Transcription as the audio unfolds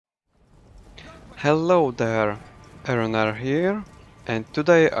Hello there, Aronar here, and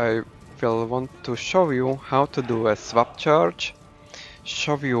today I will want to show you how to do a swap charge,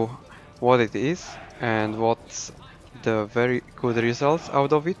 show you what it is and what's the very good results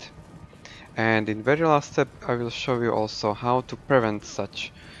out of it, and in very last step I will show you also how to prevent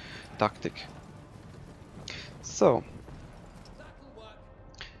such tactic. So,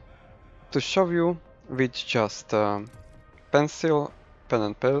 to show you with just pencil, pen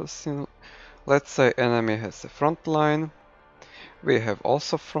and pencil, let's say enemy has a front line. We have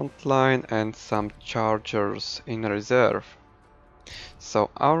also front line and some chargers in reserve.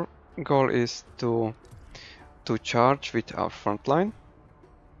 So our goal is to charge with our front line.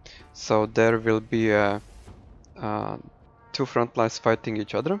 So there will be two front lines fighting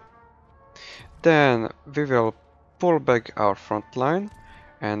each other. Then we will pull back our front line,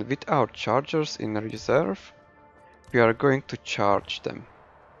 and with our chargers in reserve we are going to charge them.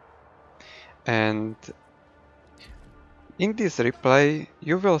 And in this replay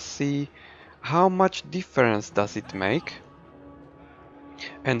you will see how much difference does it make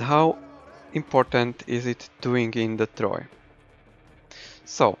and how important is it doing in the Troy.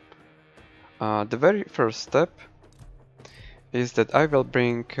 So the very first step is that I will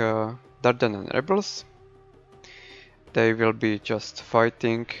bring Dardanian rebels. They will be just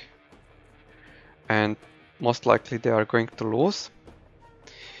fighting and most likely they are going to lose,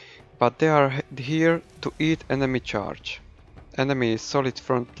 but they are here to eat enemy charge. Enemy is solid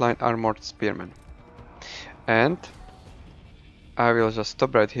frontline armored spearmen. And I will just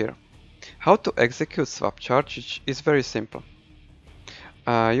stop right here. How to execute swap charge is very simple.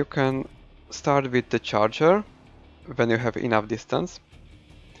 You can start with the charger when you have enough distance.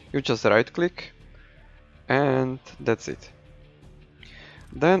 You just right click and that's it.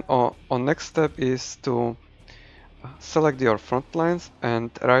 Then on next step is to select your front lines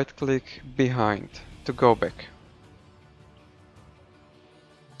and right click behind to go back.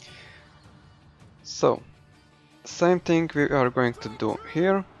 So same thing we are going to do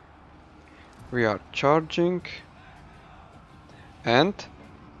here. We are charging, and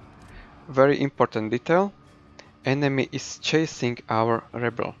very important detail, enemy is chasing our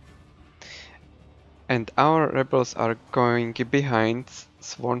rebel and our rebels are going behind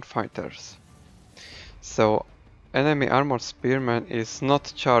sworn fighters. So enemy armored spearman is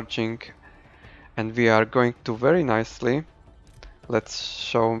not charging and we are going to very nicely. Let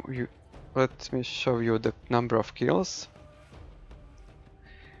me show you the number of kills.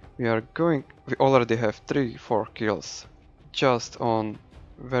 We already have 3-4 kills just on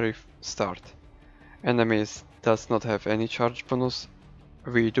very start. Enemies does not have any charge bonus,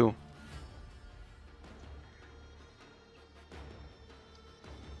 we do.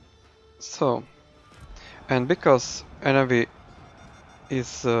 So, and because enemy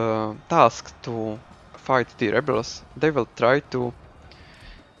is tasked to fight the rebels, they will try to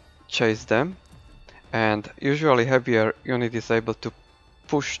chase them, and usually heavier unit is able to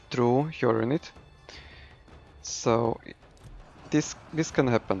push through your unit. So this can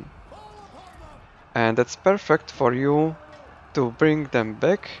happen, and that's perfect for you to bring them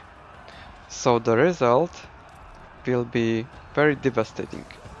back, so the result will be very devastating.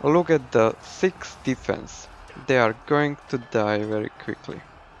 Look at the 6 defense. They are going to die very quickly.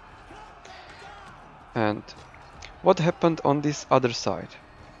 And what happened on this other side?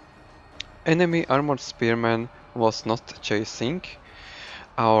 Enemy armored spearman was not chasing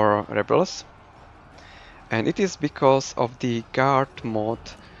our rebels, and it is because of the guard mode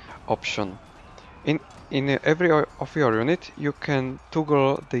option. In every of your unit you can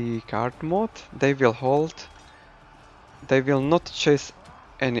toggle the guard mode. They will hold, they will not chase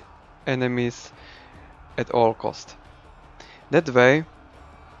any enemies at all cost. That way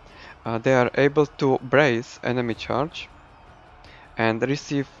they are able to brace enemy charge and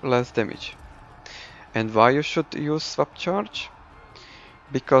receive less damage. And why you should use swap charge?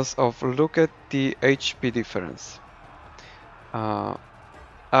 Because of, look at the HP difference. I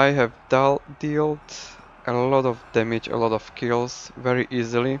have dealt a lot of damage, a lot of kills very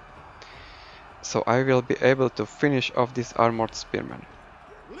easily, so I will be able to finish off this armored spearman.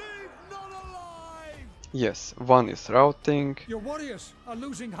 Yes, one is routing, Your warriors are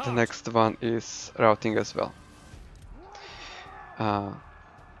losing heart. the next one is routing as well.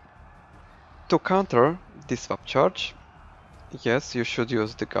 To counter this swap charge, yes, you should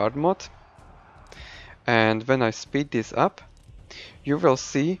use the guard mode, and when I speed this up, you will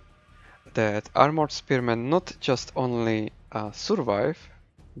see that armored spearmen not just only survive,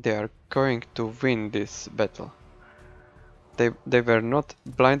 they are going to win this battle. They were not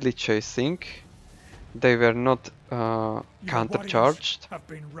blindly chasing, they were not countercharged. Have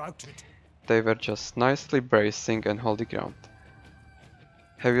been routed. they were just nicely bracing and holding ground.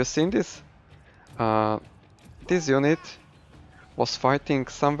 Have you seen this? This unit was fighting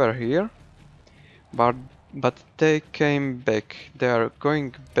somewhere here, but they came back. They are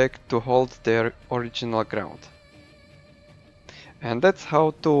going back to hold their original ground. And that's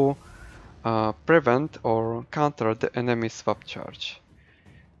how to prevent or counter the enemy swap charge.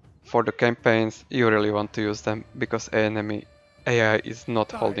 For the campaigns, you really want to use them because enemy AI is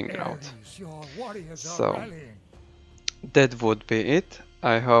not holding ground. So that would be it.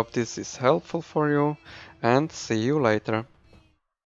 I hope this is helpful for you and see you later.